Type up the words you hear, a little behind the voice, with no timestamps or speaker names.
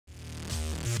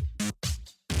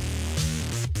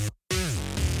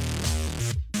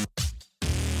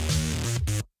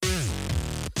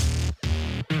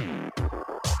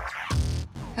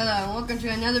Hello and welcome to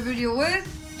another video with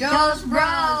Those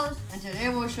Bros. And today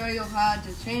we'll show you how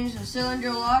to change the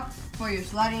cylinder lock for your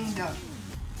sliding door.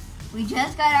 We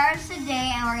just got ours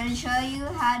today and we're going to show you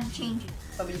how to change it.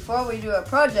 But before we do our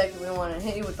project, we want to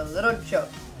hit you with a little joke.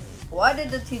 Why did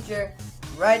the teacher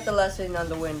write the lesson on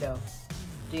the window?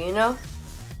 Do you know?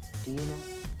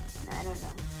 I don't know.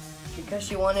 Because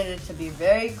she wanted it to be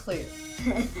very clear.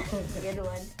 Good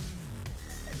one.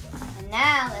 And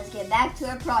now let's get back to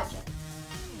our project.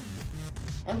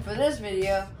 And for this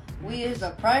video, we use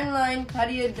the Prime Line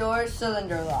Patio Door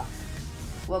Cylinder Lock.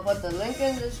 We'll put the link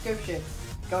in the description.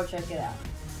 Go check it out.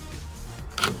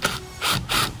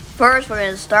 First, we're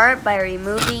going to start by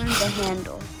removing the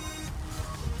handle.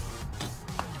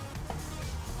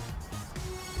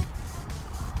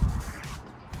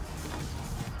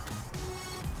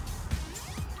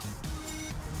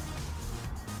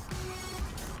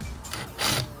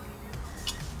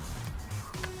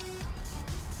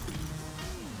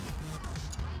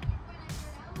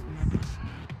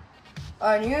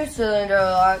 Our new cylinder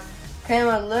lock came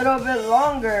a little bit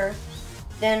longer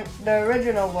than the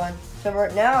original one. So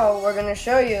now we're going to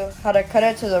show you how to cut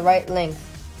it to the right length.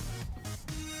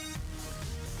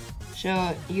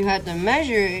 So you have to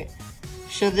measure it,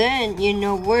 so then you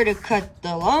know where to cut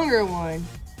the longer one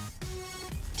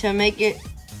to make it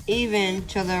even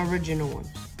to the original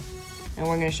ones. And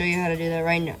we're going to show you how to do that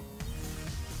right now.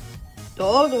 The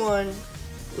old one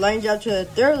lines up to the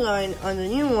third line on the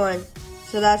new one,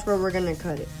 so that's where we're going to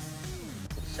cut it.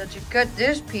 So to cut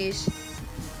this piece,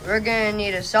 we're going to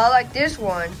need a saw like this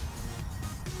one,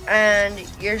 and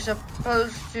you're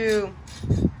supposed to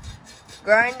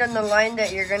grind on the line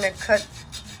that you're going to cut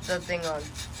the thing on.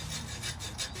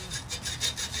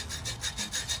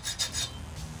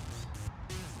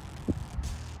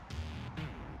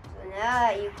 So now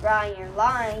that you grind your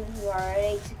line, you are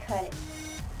ready to cut it.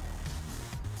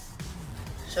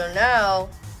 So now,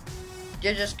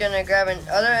 you're just going to grab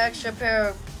another extra pair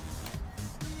of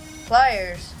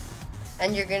pliers,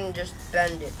 and you're going to just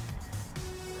bend it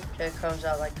till it comes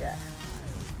out like that.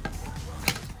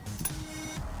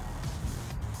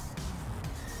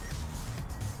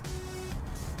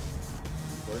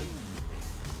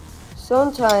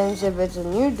 Sometimes if it's a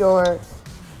new door,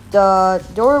 the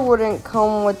door wouldn't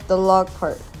come with the lock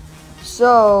part.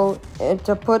 So,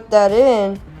 to put that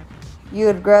in, you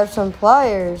would grab some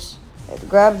pliers,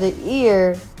 grab the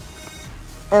ear,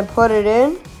 and put it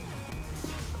in.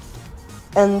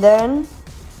 And then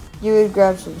you would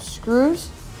grab some screws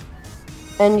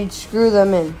and you'd screw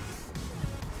them in.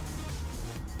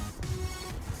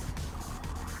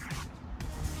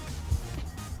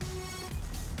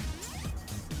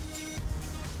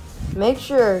 Make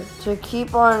sure to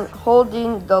keep on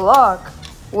holding the lock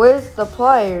with the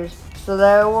pliers so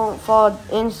that it won't fall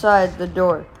inside the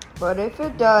door. But if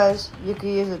it does, you can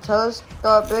use a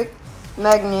telescopic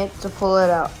magnet to pull it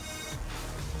out.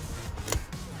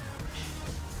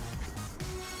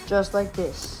 Just like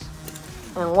this.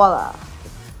 And voila.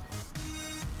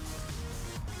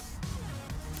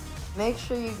 Make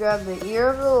sure you grab the ear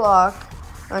of the lock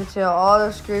until all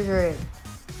the screws are in.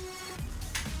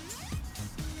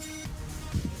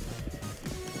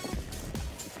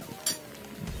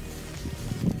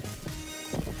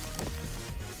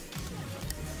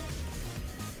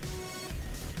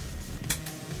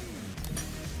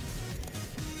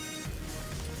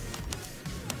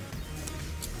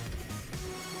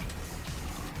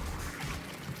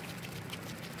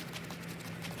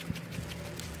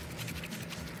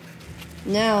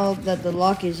 Now that the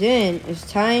lock is in,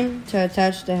 it's time to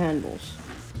attach the handles.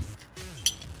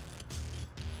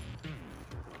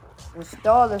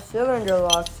 Install the cylinder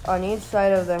locks on each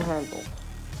side of the handle.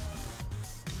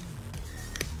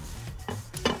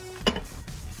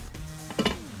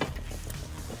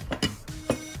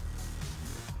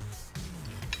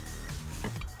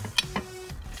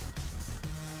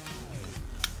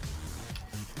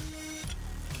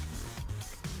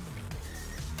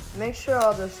 Make sure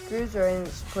all the screws are in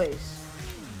its place.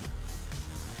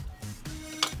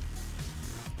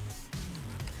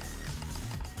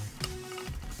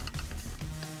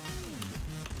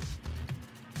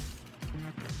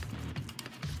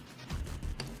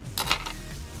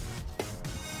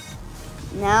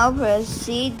 Now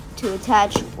proceed to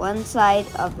attach one side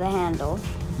of the handle.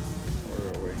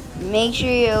 Make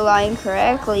sure you align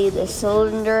correctly the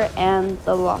cylinder and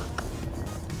the lock.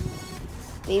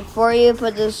 Before you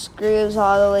put the screws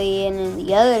all the way in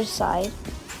the other side,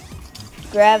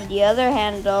 grab the other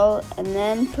handle and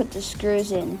then put the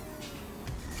screws in.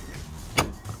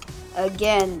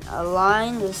 Again,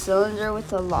 align the cylinder with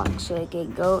the lock so it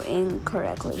can go in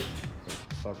correctly.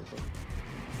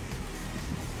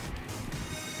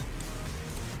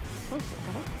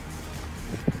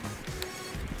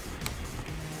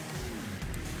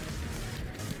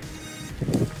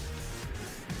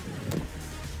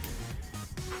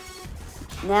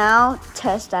 Now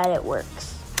test that it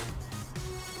works.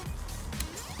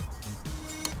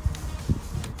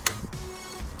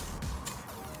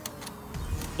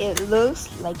 It looks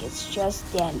like it's just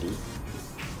dandy.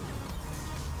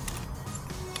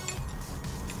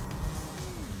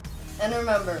 And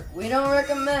remember, we don't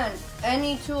recommend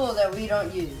any tool that we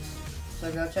don't use.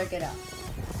 So go check it out.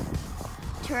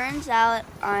 Turns out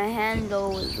our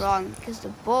handle was wrong because the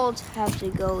bolts have to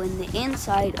go in the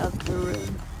inside of the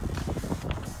room.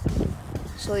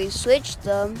 So we switched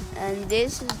them, and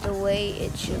this is the way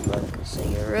it should look, so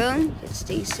your room can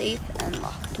stay safe and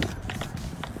locked.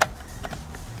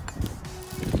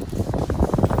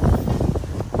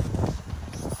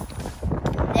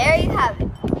 There you have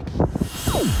it.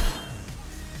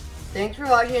 Thanks for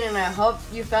watching, and I hope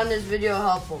you found this video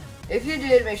helpful. If you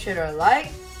did, make sure to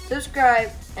like,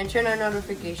 subscribe, and turn on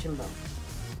notification bell.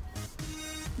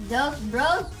 Those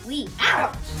bros, we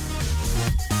out!